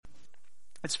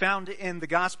It's found in the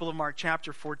Gospel of Mark,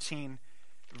 chapter 14,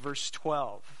 verse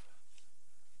 12.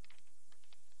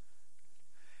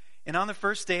 And on the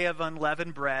first day of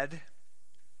unleavened bread,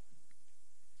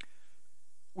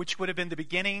 which would have been the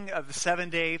beginning of the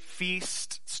 7-day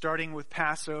feast, starting with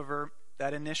Passover,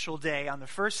 that initial day, on the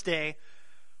first day,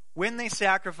 when they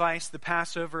sacrificed the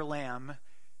Passover lamb,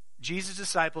 Jesus'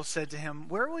 disciples said to him,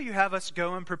 "Where will you have us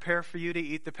go and prepare for you to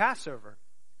eat the Passover?"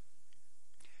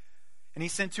 And he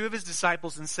sent 2 of his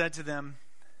disciples and said to them,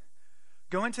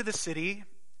 "Go into the city,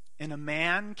 and a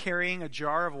man carrying a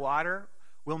jar of water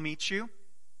will meet you."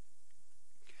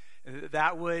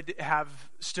 That would have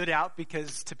stood out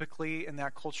because typically in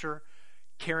that culture,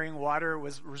 carrying water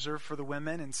was reserved for the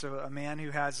women. And so a man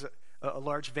who has a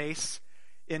large vase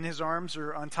in his arms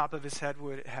or on top of his head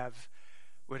would have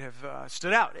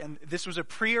stood out. And this was a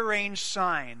prearranged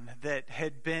sign that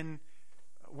had been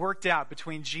worked out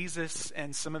between Jesus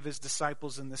and some of his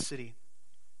disciples in the city.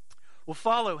 "Well,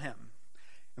 follow him.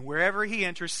 And wherever he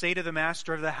enters, say to the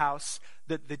master of the house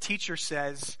that the teacher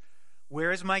says,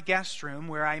 'Where is my guest room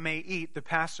where I may eat the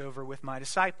Passover with my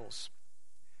disciples?'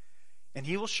 And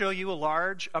he will show you a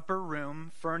large upper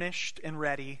room furnished and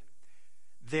ready.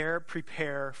 There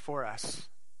prepare for us."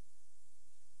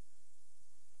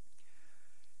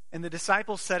 And the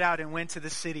disciples set out and went to the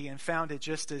city and found it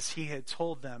just as he had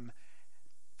told them.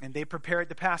 And they prepared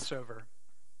the Passover.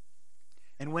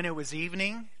 And when it was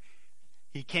evening,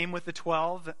 he came with the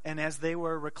 12, and as they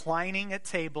were reclining at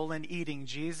table and eating,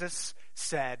 Jesus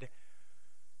said,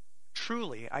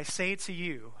 "Truly, I say to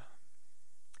you,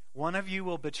 one of you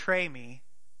will betray me,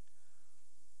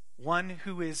 one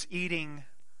who is eating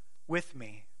with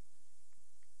me."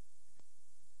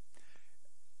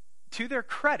 To their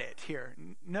credit here,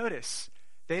 notice,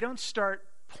 they don't start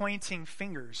pointing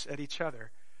fingers at each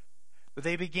other. But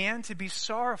they began to be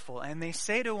sorrowful, and they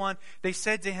said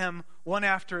to him one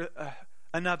after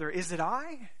another, "Is it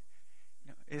I?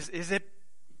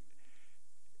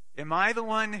 Am I the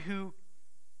one who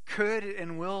could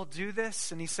and will do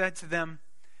this?" And he said to them,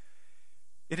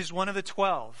 "It is one of the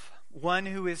 12, one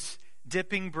who is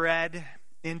dipping bread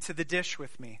into the dish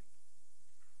with me."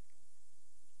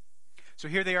 So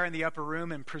here they are in the upper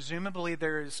room, and presumably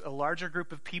there's a larger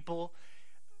group of people,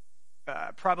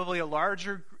 probably a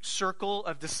larger circle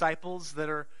of disciples that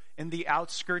are in the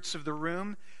outskirts of the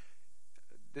room.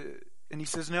 And he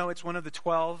says, "No, it's one of the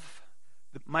 12.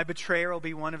 My betrayer will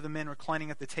be one of the men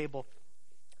reclining at the table."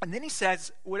 And then he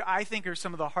says what I think are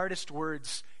some of the hardest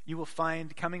words you will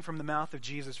find coming from the mouth of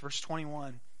Jesus. Verse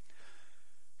 21.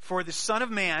 "For the Son of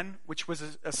Man," which was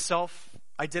a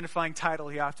self-identifying title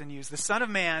he often used, "the Son of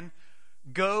Man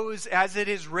goes as it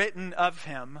is written of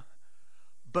him.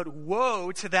 But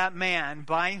woe to that man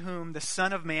by whom the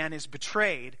Son of Man is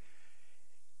betrayed.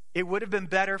 It would have been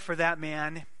better for that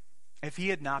man if he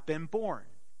had not been born."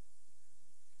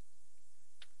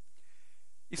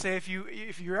 You say, if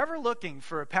you're ever looking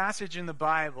for a passage in the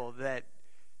Bible that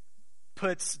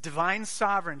puts divine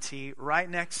sovereignty right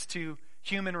next to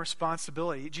human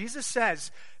responsibility, Jesus says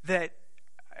that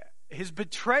his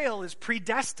betrayal is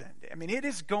predestined. I mean, it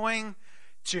is going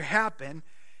to happen.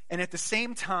 And at the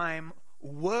same time,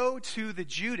 woe to the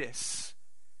Judas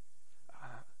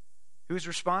who is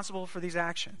responsible for these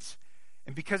actions.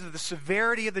 And because of the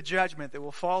severity of the judgment that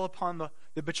will fall upon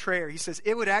the betrayer, he says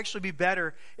it would actually be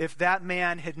better if that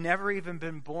man had never even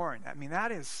been born. I mean,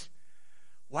 that is,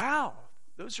 wow,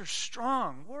 those are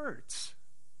strong words.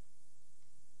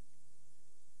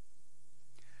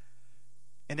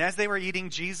 And as they were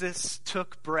eating, Jesus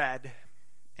took bread,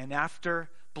 and after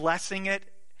blessing it,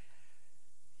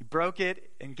 he broke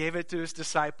it and gave it to his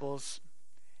disciples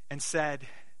and said,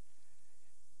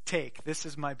 "Take, this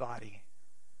is my body."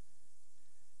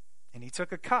 And he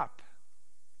took a cup,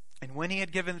 and when he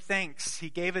had given thanks, he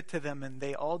gave it to them, and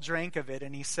they all drank of it.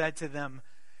 And he said to them,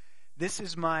 "This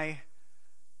is my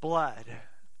blood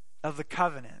of the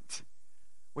covenant,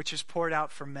 which is poured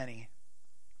out for many.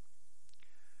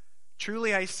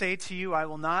 Truly I say to you, I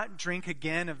will not drink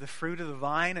again of the fruit of the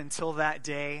vine until that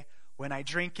day when I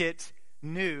drink it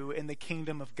new in the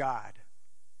kingdom of God."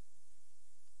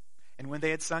 And when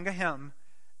they had sung a hymn,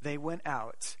 they went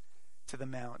out to the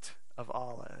Mount of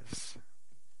Olives.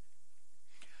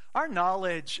 Our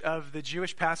knowledge of the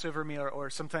Jewish Passover meal, or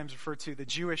sometimes referred to the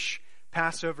Jewish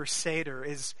Passover Seder,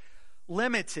 is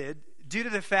limited due to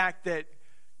the fact that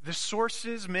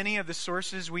many of the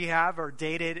sources we have are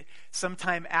dated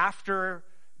sometime after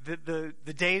the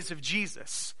days of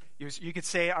Jesus. You could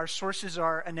say our sources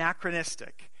are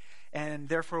anachronistic, and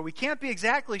therefore we can't be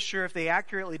exactly sure if they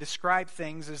accurately describe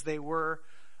things as they were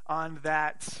on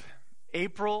that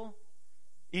April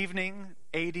evening,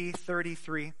 AD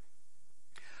 33.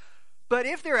 But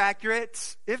if they're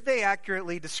accurate, if they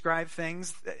accurately describe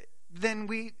things, then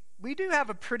we do have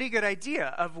a pretty good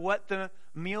idea of what the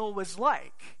meal was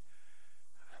like.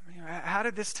 I mean, how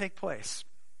did this take place?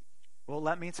 Well,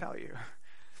 let me tell you.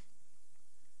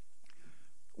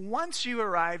 Once you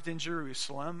arrived in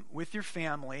Jerusalem with your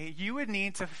family, you would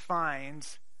need to find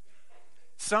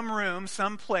some room,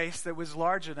 some place that was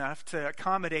large enough to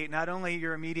accommodate not only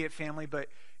your immediate family, but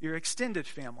your extended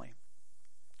family.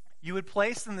 You would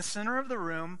place in the center of the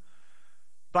room,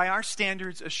 by our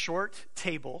standards, a short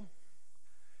table,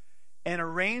 and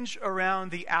arrange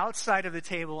around the outside of the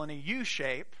table in a U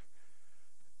shape.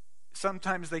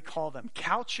 Sometimes they call them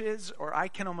couches, or I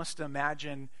can almost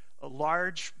imagine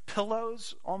large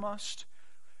pillows almost.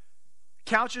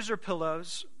 Couches or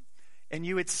pillows, and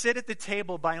you would sit at the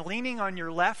table by leaning on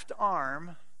your left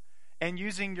arm and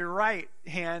using your right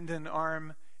hand and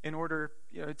arm in order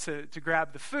to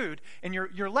grab the food. And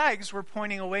your legs were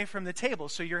pointing away from the table,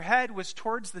 so your head was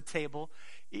towards the table.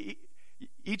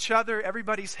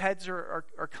 Everybody's heads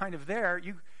are kind of there.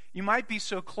 You might be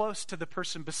so close to the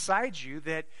person beside you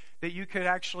that you could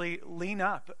actually lean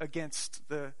up against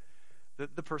the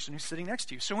person who's sitting next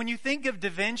to you. So when you think of Da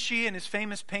Vinci and his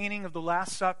famous painting of the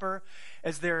Last Supper,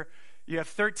 you have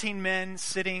 13 men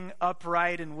sitting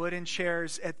upright in wooden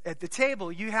chairs at the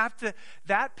table,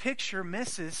 that picture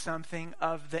misses something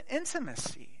of the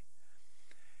intimacy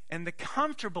and the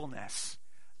comfortableness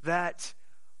that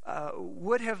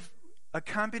would have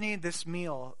accompanied this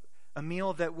meal, a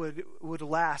meal that would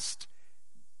last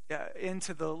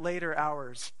into the later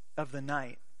hours of the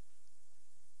night.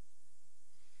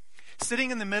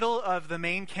 Sitting in the middle of the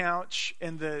main couch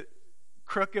in the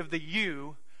crook of the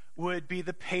U would be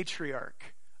the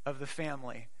patriarch of the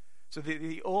family. So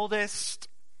the oldest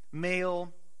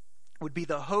male would be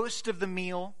the host of the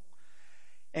meal,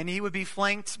 and he would be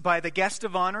flanked by the guest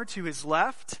of honor to his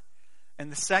left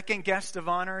and the second guest of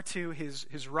honor to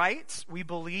his right. We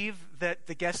believe that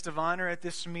the guest of honor at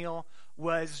this meal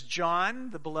was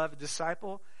John, the beloved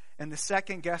disciple, and the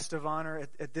second guest of honor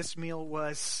at this meal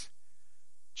was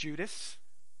Judas.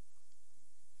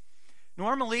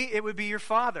 Normally, it would be your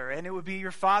father, and it would be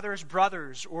your father's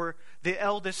brothers, or the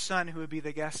eldest son who would be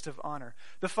the guest of honor.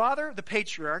 The father, the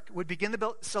patriarch, would begin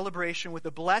the celebration with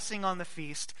a blessing on the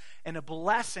feast and a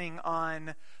blessing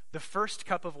on the first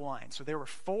cup of wine. So there were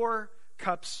 4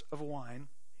 cups of wine.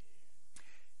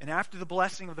 And after the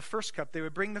blessing of the first cup, they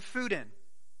would bring the food in.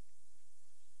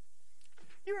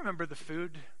 You remember the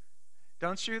food,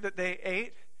 don't you, that they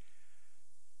ate?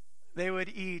 They would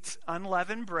eat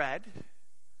unleavened bread,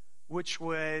 which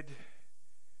would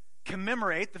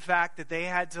commemorate the fact that they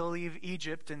had to leave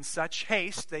Egypt in such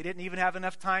haste. They didn't even have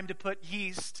enough time to put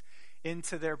yeast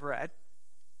into their bread.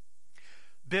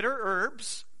 Bitter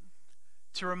herbs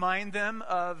to remind them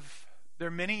of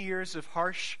their many years of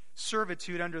harsh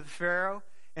servitude under the Pharaoh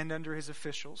and under his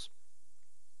officials.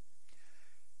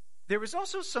 There was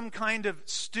also some kind of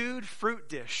stewed fruit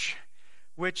dish,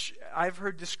 which I've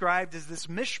heard described as this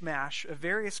mishmash of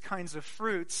various kinds of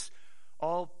fruits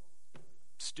all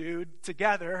stewed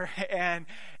together, and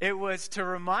it was to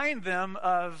remind them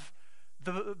of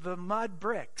the mud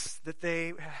bricks that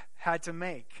they had to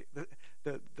make,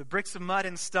 the bricks of mud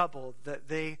and stubble that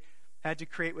they had to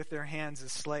create with their hands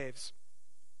as slaves.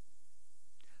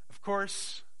 Of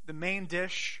course, the main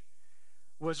dish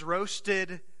was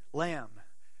roasted lamb.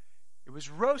 It was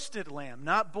roasted lamb,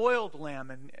 not boiled lamb,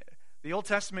 and the Old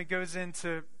Testament goes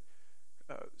into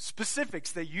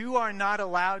specifics that you are not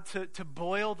allowed to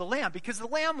boil the lamb, because the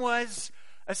lamb was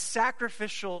a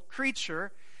sacrificial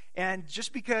creature, and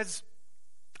just because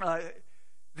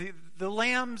the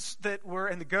lambs that were,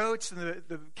 and the goats and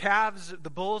the calves, the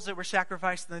bulls that were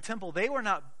sacrificed in the temple, they were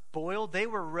not boiled, they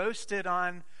were roasted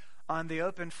on the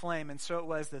open flame. And so it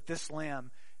was that this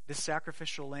lamb, this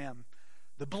sacrificial lamb,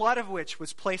 the blood of which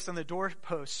was placed on the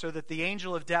doorpost so that the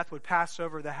angel of death would pass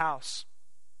over the house,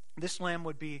 this lamb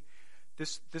would be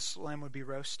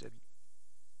roasted.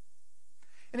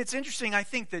 And it's interesting, I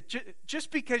think, that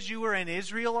just because you were an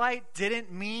Israelite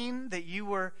didn't mean that you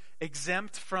were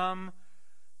exempt from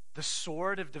the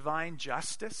sword of divine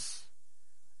justice.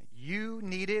 You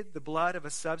needed the blood of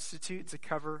a substitute to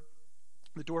cover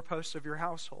the doorposts of your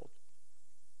household.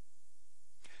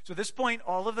 So at this point,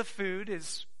 all of the food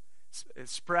is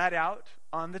spread out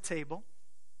on the table.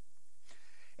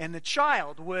 And the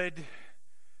child would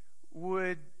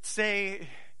say,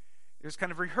 it was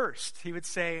kind of rehearsed, he would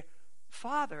say,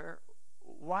 "Father,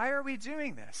 why are we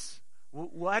doing this?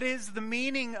 What is the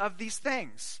meaning of these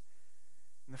things?"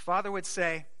 And the father would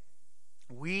say,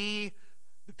 "We,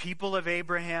 the people of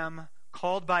Abraham,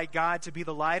 called by God to be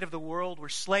the light of the world, were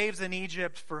slaves in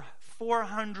Egypt for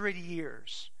 400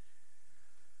 years.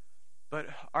 But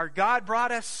our God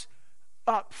brought us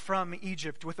up from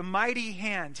Egypt with a mighty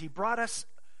hand. He brought us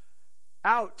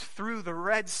out through the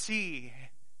Red Sea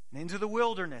and into the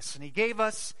wilderness, and He gave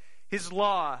us His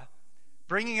law,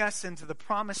 bringing us into the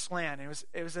promised land. And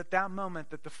it was at that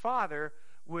moment that the Father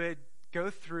would go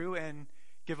through and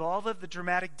give all of the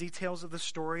dramatic details of the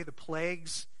story, the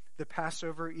plagues, the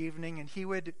Passover evening, and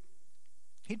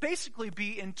he'd basically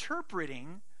be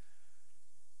interpreting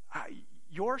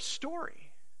your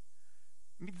story.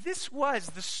 I mean, this was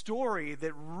the story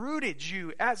that rooted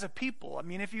you as a people. I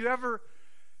mean, if you ever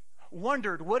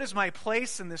wondered, what is my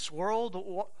place in this world?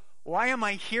 Why am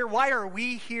I here? Why are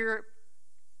we here?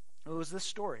 It was this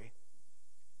story.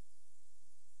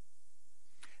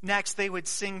 Next, they would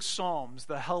sing psalms,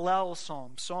 the Hallel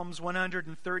Psalms, Psalms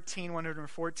 113,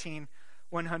 114,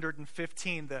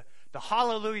 115, the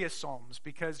Hallelujah Psalms,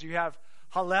 because you have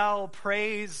Hallel,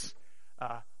 praise,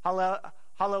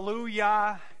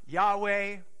 Hallelujah,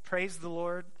 Yahweh, praise the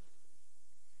Lord.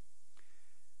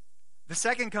 The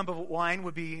second cup of wine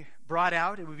would be brought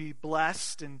out. It would be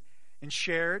blessed and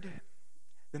shared.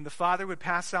 Then the Father would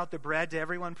pass out the bread to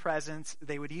everyone present.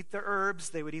 They would eat the herbs.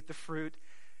 They would eat the fruit.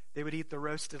 They would eat the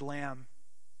roasted lamb.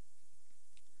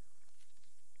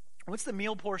 Once the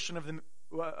meal portion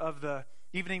of the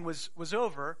evening was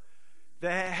over,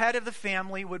 the head of the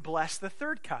family would bless the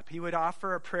third cup. He would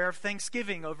offer a prayer of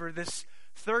thanksgiving over this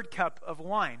third cup of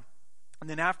wine. And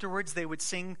then afterwards, they would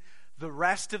sing the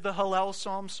rest of the Hallel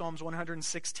Psalms, Psalms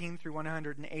 116 through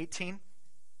 118.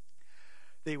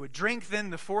 They would drink then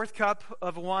the fourth cup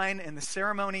of wine, and the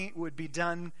ceremony would be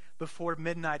done before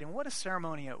midnight. And what a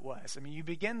ceremony it was. I mean, you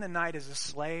begin the night as a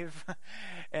slave,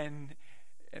 and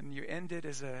you end it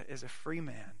as a free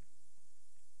man.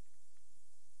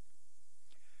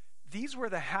 These were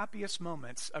the happiest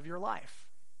moments of your life.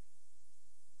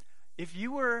 If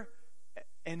you were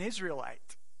an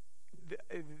Israelite,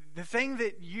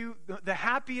 the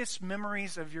happiest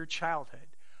memories of your childhood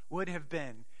would have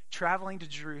been traveling to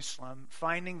Jerusalem,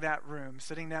 finding that room,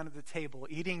 sitting down at the table,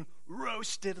 eating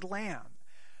roasted lamb.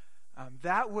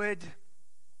 That would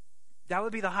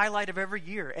be the highlight of every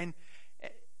year.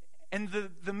 And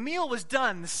the meal was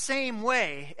done the same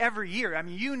way every year. I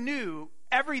mean, you knew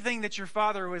everything that your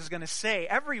father was going to say,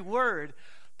 every word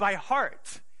by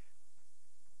heart.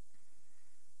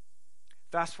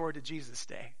 Fast forward to Jesus'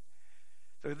 day.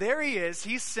 So there he is.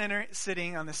 He's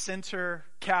sitting on the center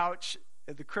couch,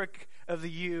 at the crook of the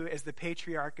U, as the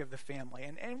patriarch of the family.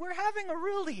 And we're having a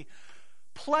really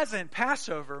pleasant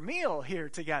Passover meal here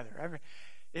together.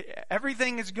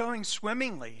 Everything is going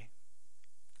swimmingly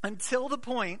until the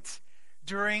point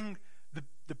during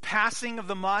the passing of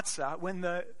the matzah when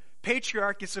the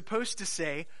patriarch is supposed to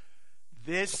say,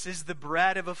 "This is the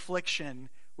bread of affliction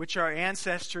which our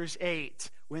ancestors ate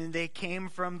when they came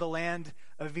from the land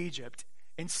of Egypt."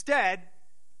 Instead,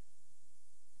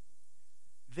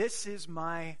 "This is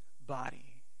my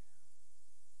body."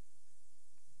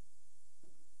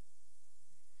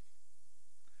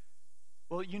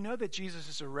 Well, you know that Jesus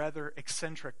is a rather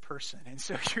eccentric person, and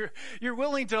so you're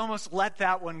willing to almost let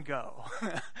that one go.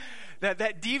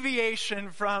 that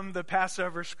deviation from the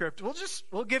Passover script. We'll just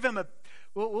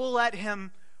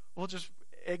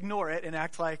ignore it and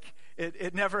act like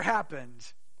it never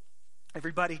happened.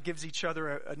 Everybody gives each other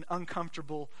an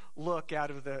uncomfortable look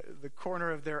out of the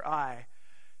corner of their eye.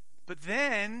 But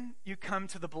then you come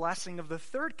to the blessing of the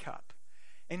third cup.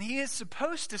 And he is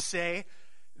supposed to say,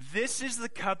 "This is the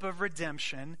cup of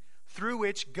redemption through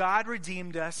which God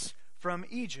redeemed us from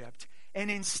Egypt." And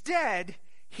instead,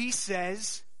 he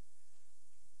says,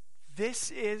 "This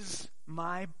is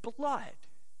my blood."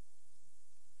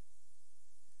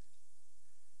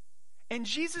 And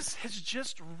Jesus has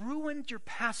just ruined your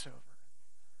Passover.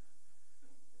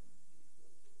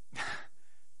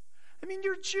 I mean,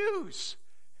 you're Jews.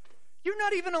 You're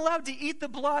not even allowed to eat the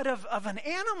blood of an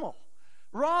animal.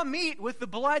 Raw meat with the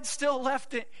blood still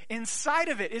left inside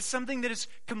of it is something that is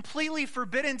completely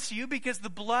forbidden to you because the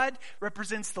blood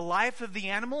represents the life of the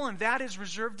animal, and that is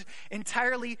reserved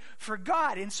entirely for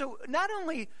God. And so not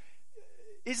only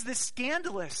is this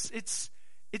scandalous, it's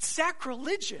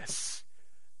sacrilegious.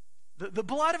 The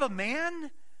blood of a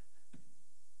man,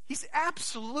 he's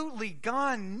absolutely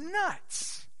gone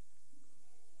nuts.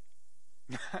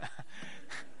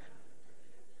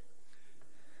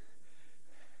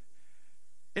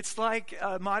 It's like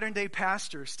a modern day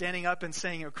pastor standing up and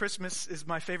saying, "Christmas is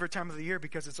my favorite time of the year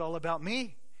because it's all about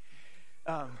me.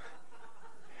 I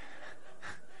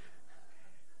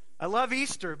love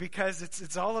Easter because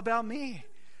it's all about me."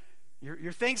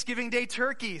 Your Thanksgiving Day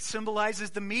turkey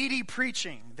symbolizes the meaty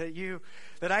preaching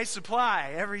that I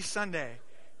supply every Sunday.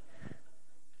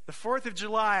 The 4th of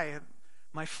July,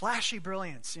 my flashy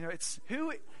brilliance. It's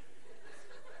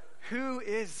who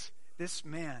is this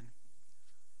man?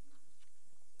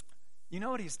 You know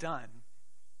what he's done?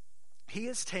 He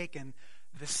has taken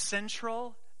the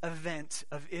central event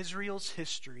of Israel's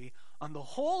history on the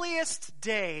holiest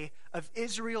day of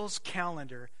Israel's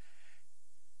calendar,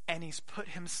 and he's put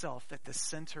himself at the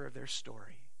center of their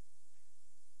story.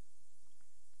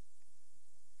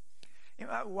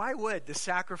 Why would the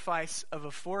sacrifice of a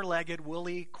 4-legged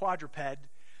woolly quadruped,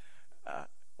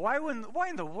 why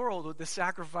in the world would the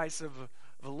sacrifice of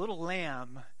a little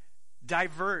lamb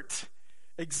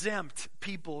exempt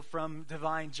people from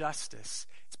divine justice?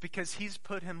 It's because he's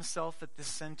put himself at the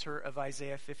center of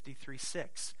Isaiah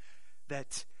 53:6,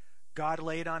 that God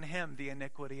laid on him the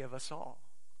iniquity of us all.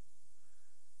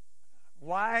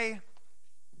 Why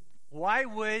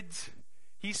would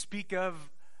he speak of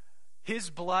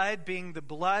his blood being the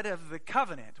blood of the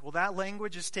covenant? Well, that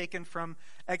language is taken from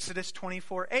Exodus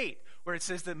 24:8, where it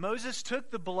says that Moses took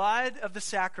the blood of the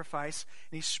sacrifice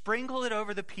and he sprinkled it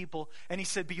over the people, and he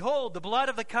said, "Behold, the blood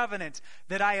of the covenant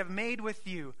that I have made with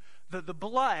you." The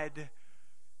blood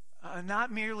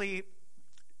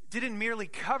didn't merely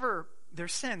cover their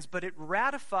sins, but it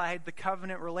ratified the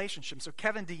covenant relationship. So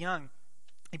Kevin DeYoung,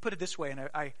 he put it this way, and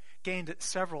I gained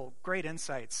several great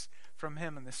insights from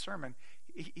him in this sermon.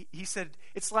 He said,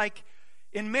 it's like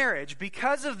in marriage,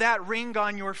 because of that ring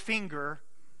on your finger,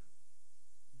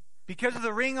 because of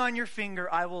the ring on your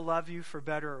finger, I will love you for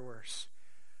better or worse.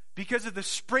 Because of the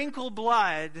sprinkled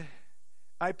blood,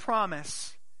 I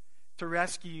promise to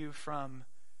rescue you from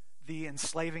the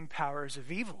enslaving powers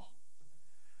of evil.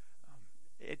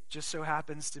 It just so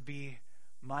happens to be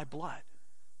my blood.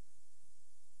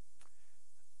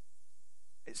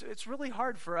 It's really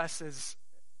hard for us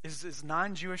as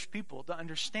non-Jewish people to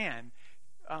understand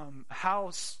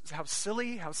how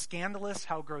silly, how scandalous,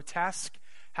 how grotesque,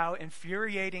 how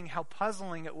infuriating, how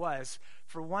puzzling it was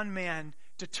for one man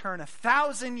to turn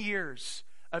 1,000 years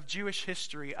of Jewish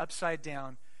history upside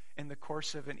down in the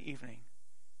course of an evening.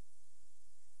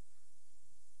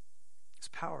 It's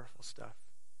powerful stuff.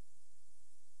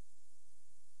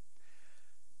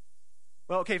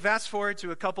 Well, okay, fast forward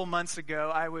to a couple months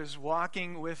ago. I was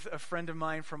walking with a friend of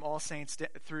mine from All Saints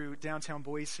through downtown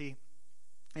Boise,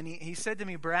 and he said to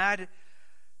me, "Brad,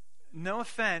 no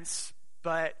offense,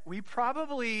 but we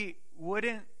probably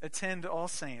wouldn't attend All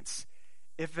Saints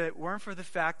if it weren't for the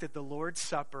fact that the Lord's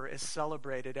Supper is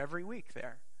celebrated every week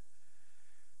there."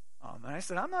 And I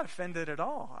said, "I'm not offended at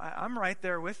all. I'm right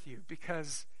there with you,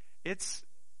 because it's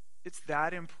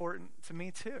that important to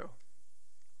me too."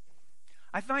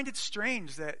 I find it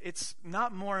strange that it's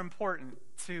not more important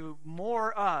to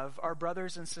more of our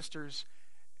brothers and sisters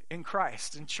in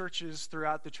Christ in churches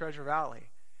throughout the Treasure Valley.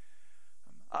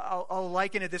 I'll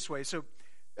liken it this way. So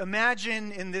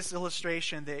imagine in this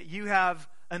illustration that you have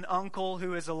an uncle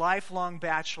who is a lifelong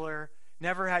bachelor,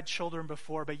 never had children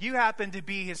before, but you happen to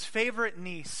be his favorite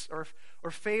niece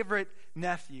or favorite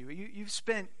nephew. You've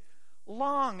spent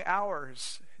long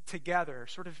hours together,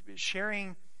 sort of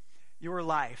sharing your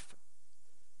life.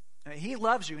 He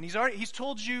loves you, and he's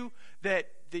told you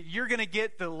that you're going to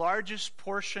get the largest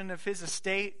portion of his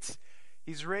estate.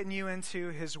 He's written you into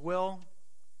his will,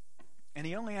 and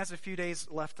he only has a few days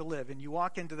left to live. And you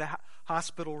walk into the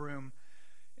hospital room,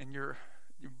 and your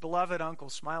beloved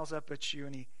uncle smiles up at you,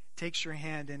 and he takes your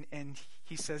hand, and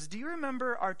he says, "Do you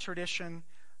remember our tradition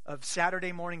of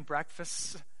Saturday morning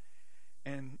breakfasts?"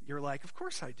 And you're like, "Of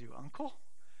course I do, Uncle.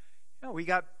 We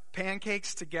got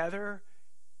pancakes together,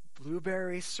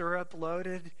 blueberry syrup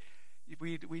loaded.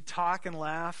 We talk and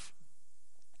laugh."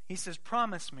 He says,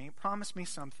 promise me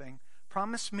something.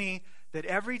 Promise me that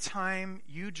every time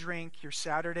you drink your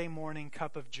Saturday morning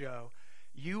cup of joe,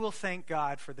 you will thank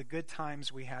God for the good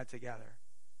times we had together."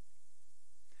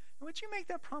 And would you make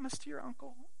that promise to your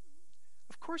uncle?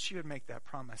 Of course you would make that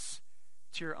promise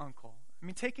to your uncle. I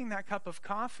mean, taking that cup of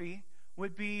coffee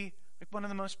would be like one of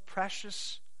the most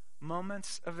precious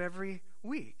moments of every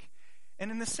week. And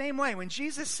in the same way, when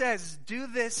Jesus says, "Do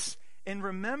this in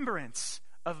remembrance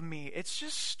of me," it's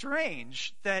just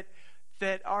strange that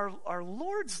our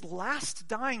Lord's last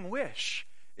dying wish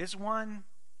is one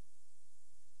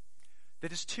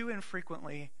that is too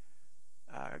infrequently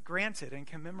granted and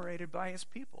commemorated by his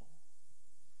people.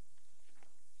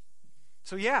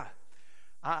 So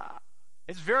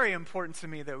it's very important to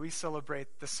me that we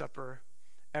celebrate the supper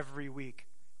every week.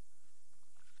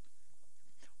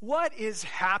 What is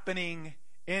happening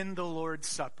in the Lord's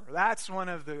Supper? That's one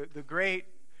of the great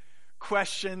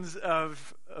questions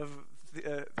of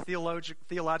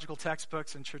theological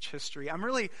textbooks and church history,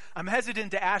 I'm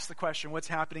hesitant to ask the question, what's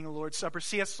happening in the Lord's Supper?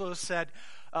 C.S. Lewis said,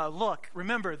 look,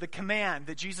 remember, the command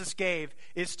that Jesus gave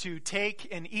is to take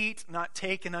and eat, not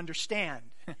take and understand.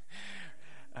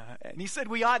 And he said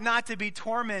we ought not to be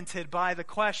tormented by the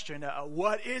question,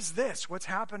 what is this? What's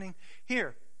happening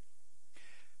here?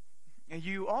 And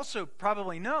you also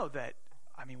probably know that,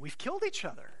 we've killed each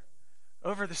other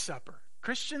over the supper.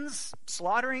 Christians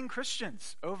slaughtering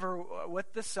Christians over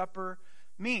what the supper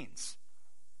means.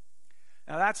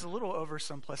 Now that's a little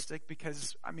oversimplistic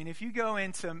because, if you go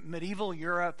into medieval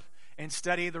Europe and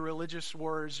study the religious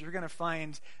wars, you're going to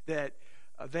find that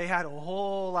they had a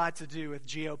whole lot to do with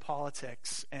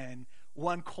geopolitics and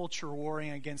one culture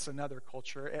warring against another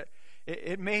culture.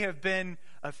 It may have been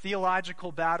a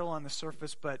theological battle on the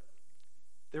surface, but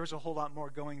there was a whole lot more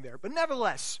going there. But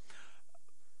nevertheless,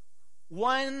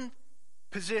 one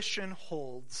position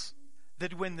holds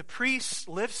that when the priest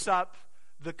lifts up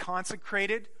the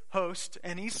consecrated host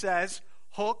and he says,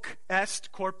 hoc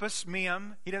est corpus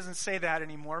meum, he doesn't say that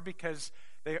anymore because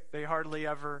they hardly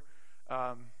ever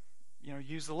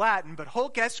use the Latin, but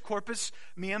hoc est corpus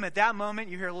meum, at that moment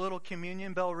you hear a little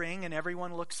communion bell ring and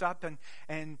everyone looks up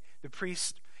and the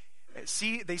priest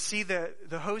they see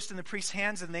the host in the priest's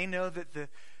hands and they know that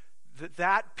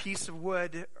that piece of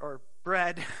wood or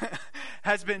bread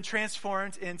has been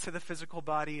transformed into the physical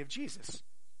body of Jesus.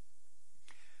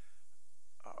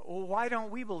 Well, why don't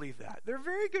we believe that? There are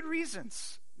very good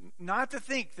reasons not to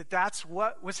think that that's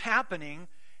what was happening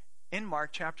in Mark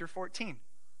chapter 14.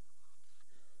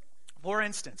 For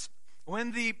instance,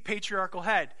 when the patriarchal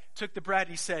head took the bread,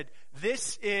 he said,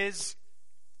 This is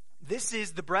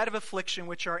the bread of affliction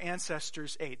which our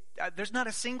ancestors ate. There's not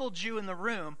a single Jew in the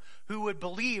room who would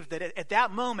believe that at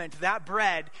that moment that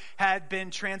bread had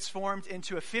been transformed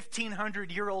into a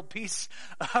 1,500-year-old piece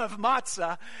of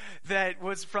matzah that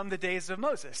was from the days of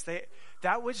Moses.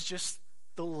 That was just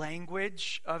the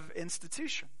language of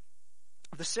institution,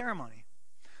 of the ceremony.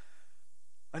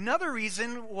 Another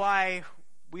reason why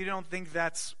we don't think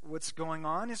that's what's going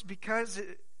on is because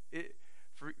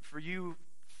for you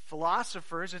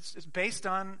philosophers, it's based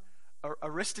on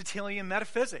Aristotelian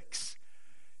metaphysics.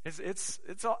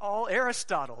 It's all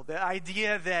Aristotle. The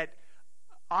idea that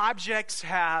objects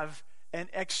have an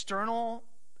external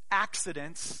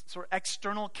accidents, sort of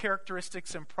external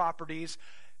characteristics and properties,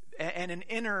 and an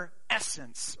inner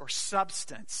essence or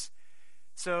substance.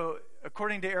 So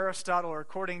according to Aristotle, or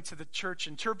according to the church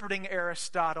interpreting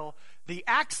Aristotle, the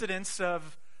accidents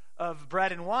of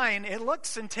bread and wine, it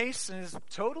looks and tastes and is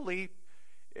totally,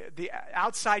 the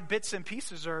outside bits and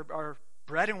pieces are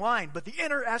bread and wine, but the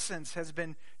inner essence has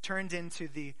been turned into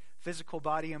the physical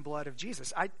body and blood of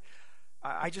Jesus.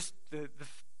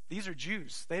 These are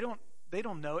Jews. They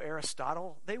don't know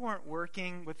Aristotle. They weren't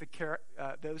working with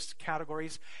those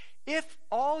categories. If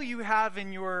all you have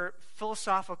in your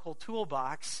philosophical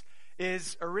toolbox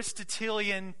is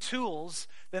Aristotelian tools,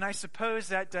 then I suppose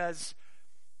that does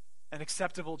an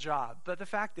acceptable job. But the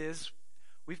fact is,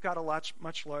 we've got a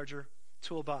much larger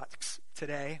toolbox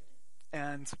today.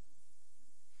 And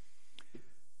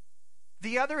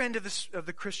the other end of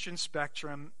the Christian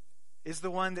spectrum is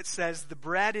the one that says the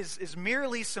bread is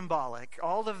merely symbolic.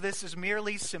 All of this is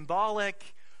merely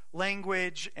symbolic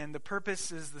language, and the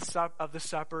purpose of the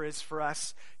supper is for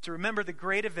us to remember the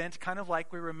great event, kind of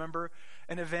like we remember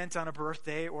an event on a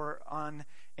birthday or on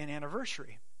an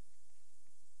anniversary.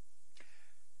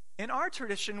 In our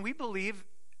tradition, we believe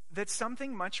that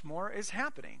something much more is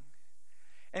happening.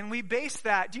 And we base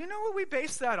that, do you know what we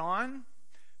base that on?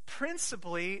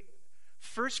 Principally,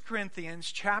 1 Corinthians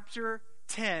chapter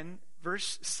 10,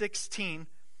 verse 16,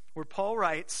 where Paul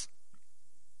writes,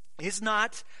 "Is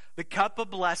not the cup of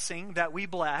blessing that we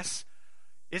bless,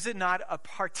 is it not a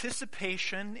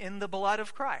participation in the blood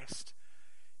of Christ?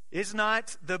 Is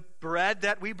not the bread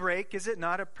that we break, is it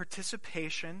not a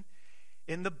participation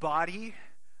in the body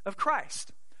of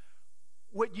Christ?"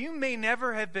 What you may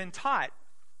never have been taught,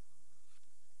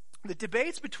 the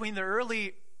debates between the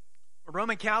early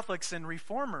Roman Catholics and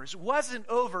Reformers wasn't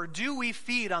over, do we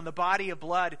feed on the body of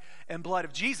blood and blood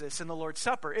of Jesus in the Lord's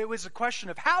Supper? It was a question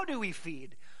of how do we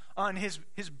feed on his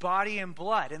body and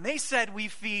blood? And they said we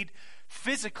feed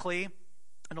physically.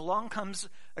 And along comes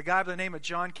a guy by the name of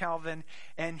John Calvin,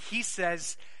 and he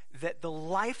says that the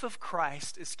life of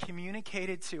Christ is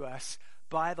communicated to us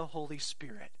by the Holy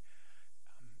Spirit.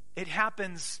 It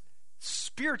happens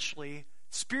spiritually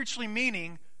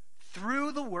meaning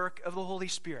through the work of the Holy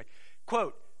Spirit.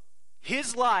 Quote,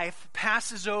 "His life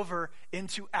passes over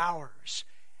into ours,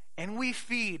 and we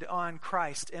feed on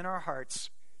Christ in our hearts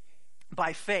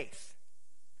by faith."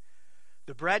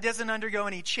 The bread doesn't undergo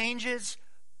any changes,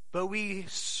 but we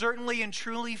certainly and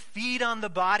truly feed on the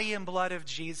body and blood of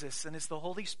Jesus, and it's the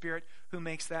Holy Spirit who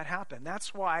makes that happen.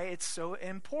 That's why it's so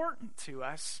important to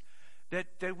us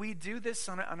that we do this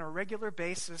on a regular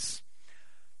basis.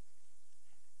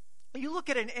 You look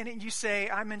at it and you say,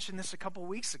 I mentioned this a couple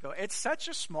weeks ago, it's such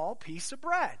a small piece of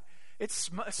bread. It's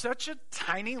such a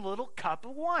tiny little cup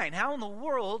of wine. How in the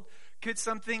world could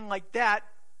something like that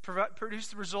produce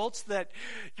the results that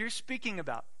you're speaking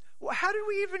about? Well, how did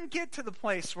we even get to the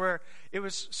place where it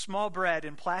was small bread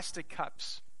in plastic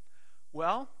cups?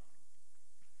 Well,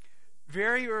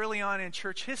 very early on in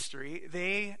church history,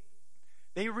 they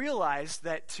realized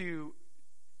that to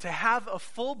have a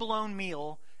full-blown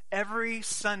meal every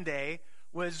Sunday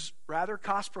was rather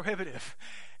cost prohibitive.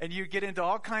 And you get into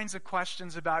all kinds of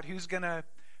questions about who's going to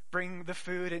bring the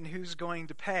food and who's going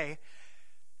to pay.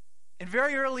 And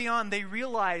very early on, they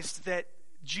realized that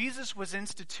Jesus was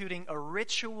instituting a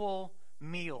ritual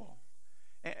meal.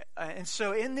 And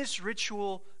so in this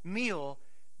ritual meal,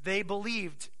 they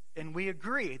believed, and we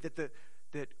agree,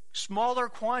 that smaller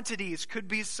quantities could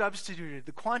be substituted.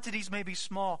 The quantities may be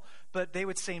small, but they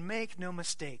would say, make no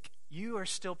mistake, you are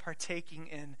still partaking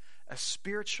in a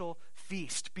spiritual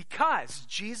feast because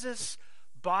Jesus'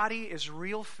 body is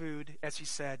real food, as he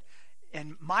said,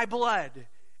 and my blood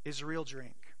is real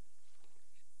drink.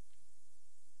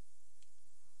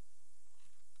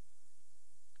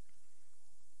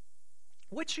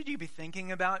 What should you be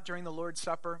thinking about during the Lord's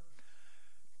Supper?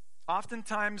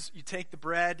 Oftentimes you take the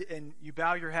bread and you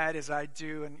bow your head, as I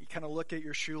do, and you kind of look at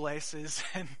your shoelaces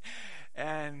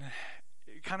and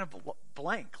you kind of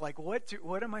blank. Like,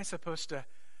 what am I supposed to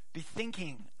be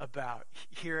thinking about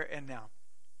here and now?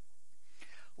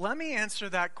 Let me answer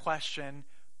that question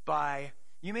by,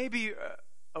 you may be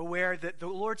aware that the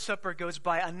Lord's Supper goes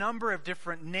by a number of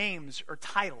different names or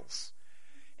titles.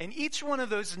 And each one of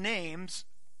those names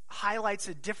highlights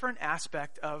a different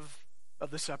aspect of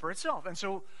the supper itself. And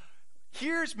so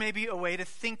here's maybe a way to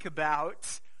think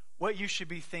about what you should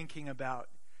be thinking about.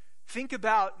 Think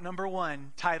about, number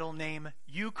one, title name,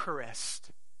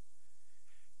 Eucharist.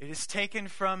 It is taken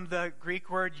from the Greek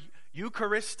word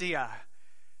Eucharistia,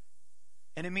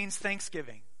 and it means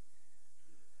thanksgiving.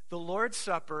 The Lord's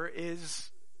Supper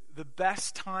is the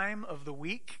best time of the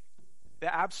week,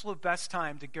 the absolute best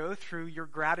time to go through your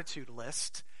gratitude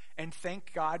list and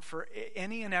thank God for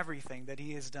any and everything that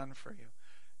he has done for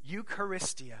you.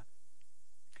 Eucharistia.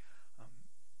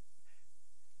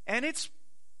 And it's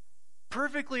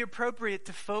perfectly appropriate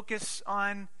to focus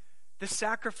on the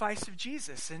sacrifice of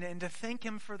Jesus and to thank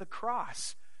him for the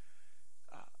cross.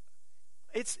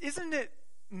 Isn't it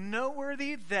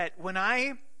noteworthy that when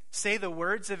I say the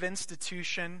words of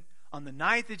institution on the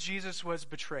night that Jesus was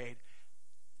betrayed,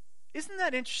 isn't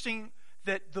that interesting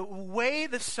that the way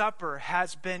the supper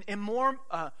has been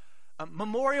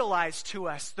memorialized to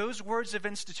us, those words of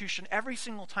institution, every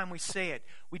single time we say it,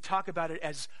 we talk about it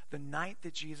as the night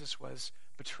that Jesus was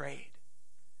betrayed.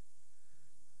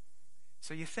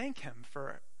 So you thank him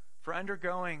for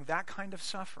undergoing that kind of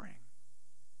suffering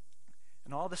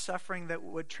and all the suffering that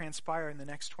would transpire in the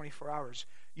next 24 hours.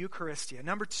 Eucharistia.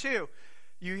 Number two,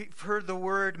 you've heard the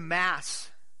word Mass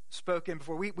spoken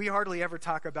before. We hardly ever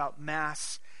talk about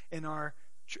Mass in our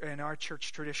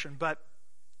church tradition, but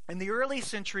in the early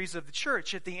centuries of the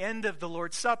church, at the end of the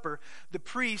Lord's Supper, the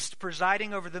priest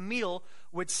presiding over the meal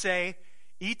would say,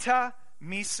 Ita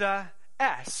missa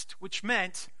est, which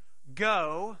meant,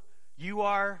 go, you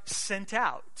are sent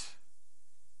out.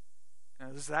 Now,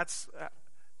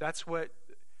 that's what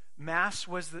Mass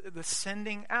was, the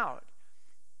sending out.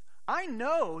 I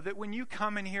know that when you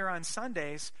come in here on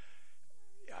Sundays,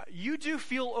 you do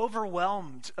feel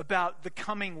overwhelmed about the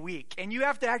coming week. And you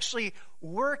have to actually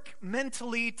work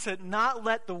mentally to not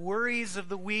let the worries of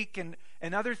the week and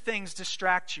other things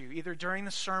distract you, either during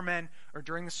the sermon or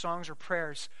during the songs or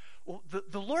prayers. Well,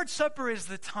 the Lord's Supper is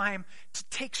the time to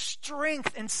take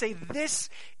strength and say, this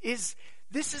is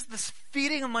the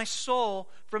feeding of my soul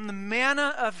from the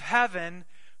manna of heaven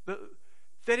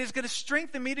that is going to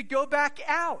strengthen me to go back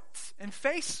out and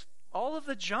face all of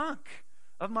the junk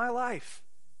of my life.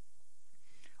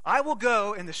 I will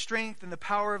go in the strength and the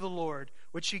power of the Lord,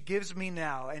 which he gives me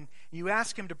now. And you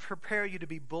ask him to prepare you to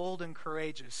be bold and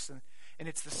courageous. And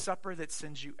it's the supper that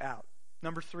sends you out.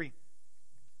 Number three.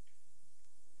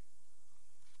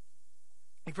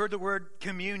 You've heard the word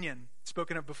communion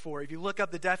spoken of before. If you look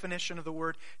up the definition of the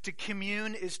word, to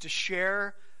commune is to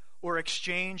share or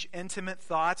exchange intimate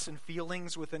thoughts and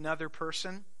feelings with another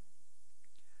person.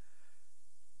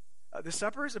 The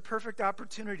supper is a perfect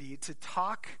opportunity to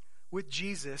talk with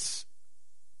Jesus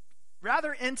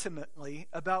rather intimately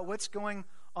about what's going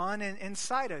on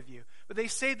inside of you. But they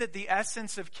say that the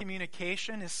essence of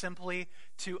communication is simply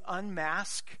to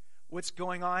unmask what's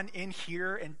going on in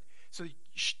here. And so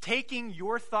taking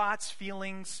your thoughts,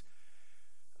 feelings,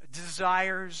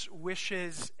 desires,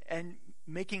 wishes, and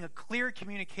making a clear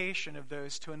communication of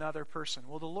those to another person.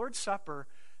 Well, the Lord's Supper,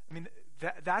 I mean,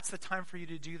 that's the time for you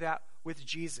to do that with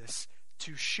Jesus,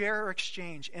 to share or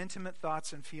exchange intimate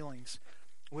thoughts and feelings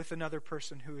with another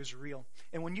person who is real.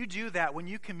 And when you do that, when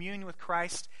you commune with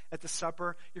Christ at the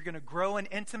supper, you're going to grow in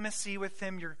intimacy with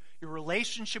him. Your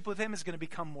relationship with him is going to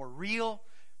become more real.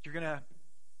 You're going to,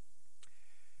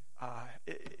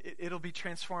 it'll be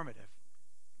transformative.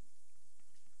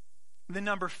 Then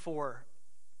number 4,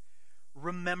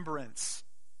 remembrance.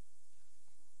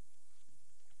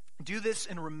 Do this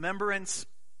in remembrance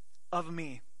of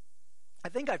me. I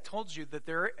think I've told you that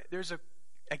there's a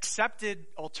accepted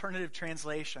alternative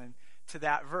translation to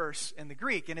that verse in the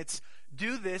Greek, and it's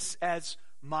do this as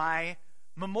my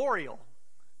memorial.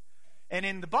 And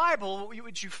in the Bible,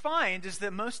 what you find is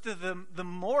that most of the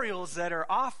memorials that are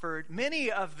offered, many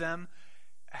of them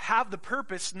have the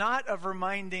purpose not of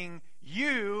reminding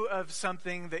you of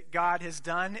something that God has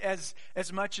done as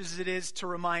much as it is to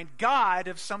remind God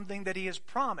of something that he has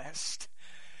promised.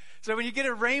 So when you get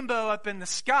a rainbow up in the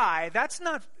sky,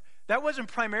 that wasn't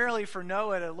primarily for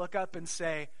Noah to look up and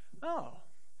say, oh.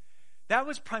 That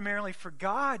was primarily for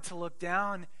God to look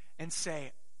down and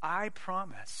say, I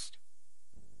promised.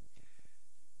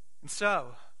 And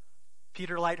so,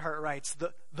 Peter Leithart writes,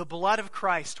 the blood of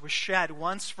Christ was shed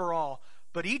once for all,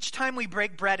 but each time we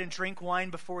break bread and drink wine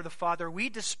before the Father, we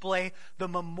display the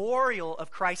memorial of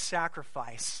Christ's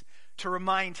sacrifice to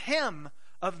remind him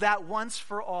of that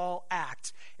once-for-all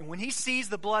act. And when he sees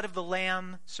the blood of the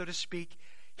Lamb, so to speak,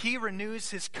 he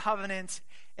renews his covenant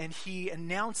and he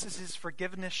announces his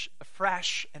forgiveness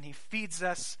afresh, and he feeds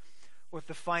us with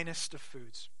the finest of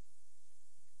foods.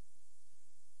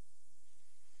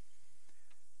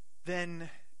 Then,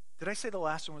 did I say the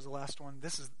last one was the last one?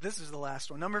 This is the last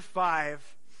one. Number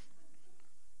 5,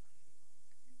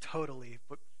 totally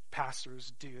what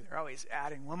pastors do. They're always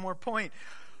adding one more point.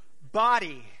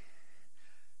 Body.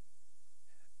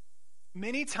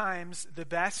 Many times the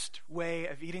best way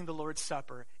of eating the Lord's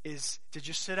Supper is to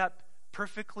just sit up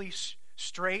perfectly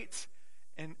straight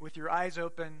and with your eyes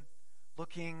open,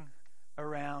 looking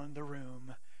around the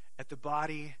room at the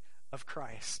body of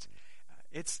Christ.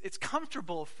 It's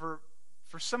comfortable for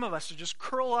some of us to just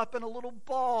curl up in a little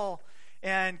ball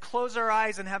and close our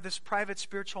eyes and have this private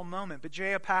spiritual moment. But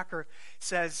J.I. Packer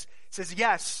says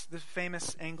yes, the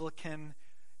famous Anglican,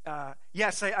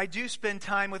 yes, I do spend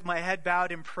time with my head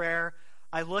bowed in prayer.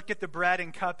 I look at the bread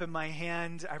and cup in my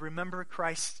hand. I remember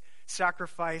Christ's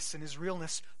sacrifice and his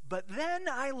realness. But then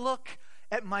I look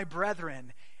at my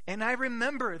brethren, and I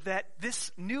remember that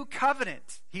this new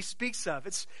covenant he speaks of,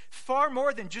 it's far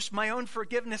more than just my own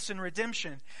forgiveness and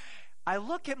redemption. I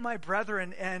look at my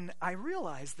brethren and I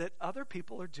realize that other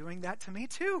people are doing that to me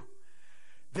too.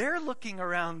 They're looking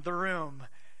around the room,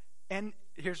 and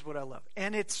here's what I love.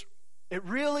 And it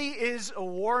really is a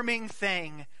warming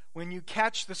thing when you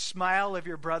catch the smile of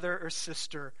your brother or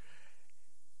sister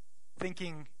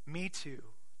thinking, me too,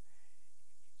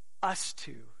 us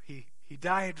too. He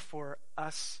died for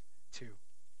us too.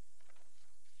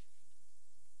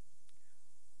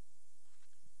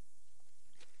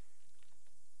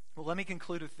 Well, let me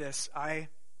conclude with this.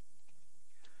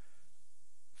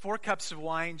 4 cups of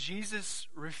wine. Jesus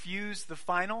refused the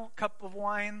final cup of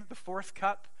wine, the 4th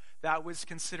cup. That was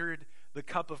considered the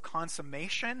cup of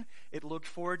consummation. It looked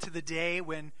forward to the day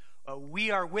when we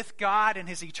are with God in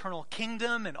his eternal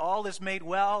kingdom, and all is made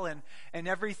well, and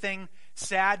everything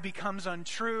sad becomes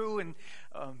untrue. And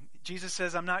Jesus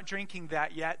says, I'm not drinking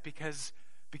that yet because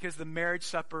the marriage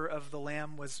supper of the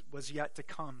Lamb was yet to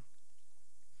come.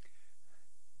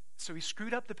 So he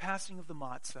screwed up the passing of the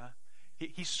matzah.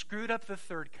 He screwed up the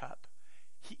 3rd cup.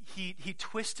 He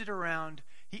twisted around.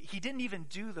 He didn't even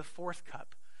do the 4th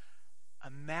cup.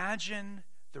 Imagine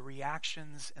the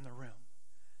reactions in the room.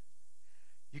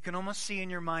 You can almost see in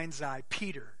your mind's eye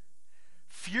Peter,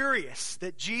 furious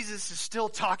that Jesus is still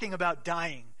talking about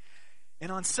dying.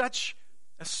 And on such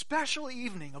a special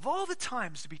evening, of all the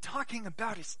times to be talking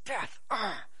about his death.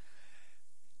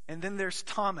 And then there's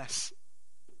Thomas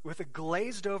with a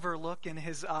glazed over look in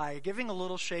his eye, giving a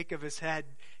little shake of his head.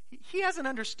 He hasn't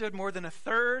understood more than a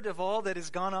third of all that has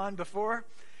gone on before.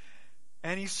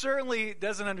 And he certainly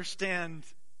doesn't understand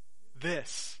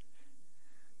this.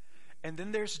 And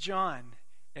then there's John,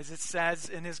 as it says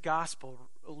in his gospel,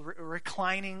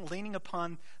 reclining, leaning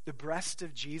upon the breast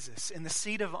of Jesus in the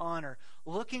seat of honor,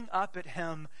 looking up at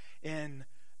him in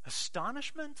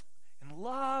astonishment and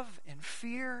love and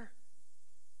fear.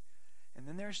 And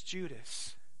then there's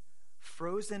Judas,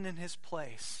 frozen in his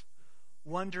place,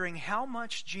 wondering how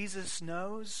much Jesus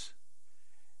knows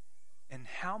and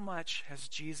how much has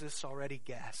Jesus already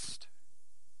guessed.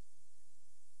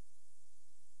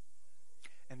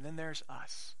 And then there's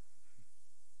us.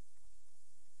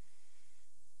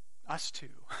 Us too.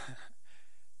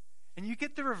 And you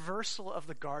get the reversal of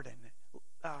the garden.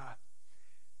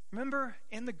 Remember,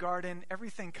 in the garden,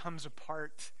 everything comes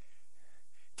apart.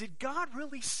 Did God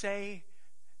really say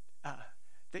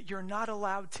that you're not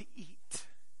allowed to eat?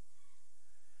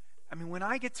 I mean, when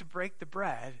I get to break the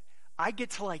bread, I get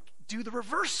to do the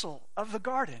reversal of the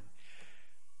garden.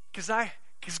 Because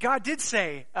God did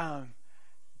say,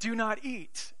 do not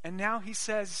eat. And now he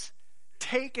says,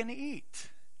 take and eat.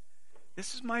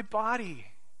 This is my body.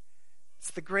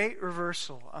 It's the great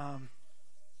reversal.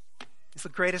 It's the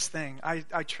greatest thing.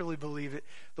 I truly believe it.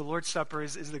 The Lord's Supper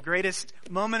is the greatest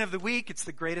moment of the week. It's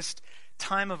the greatest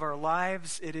time of our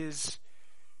lives. It is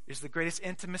the greatest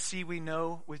intimacy we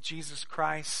know with Jesus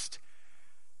Christ.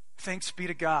 Thanks be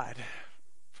to God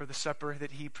for the supper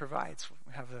that he provides.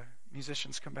 We'll have the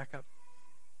musicians come back up.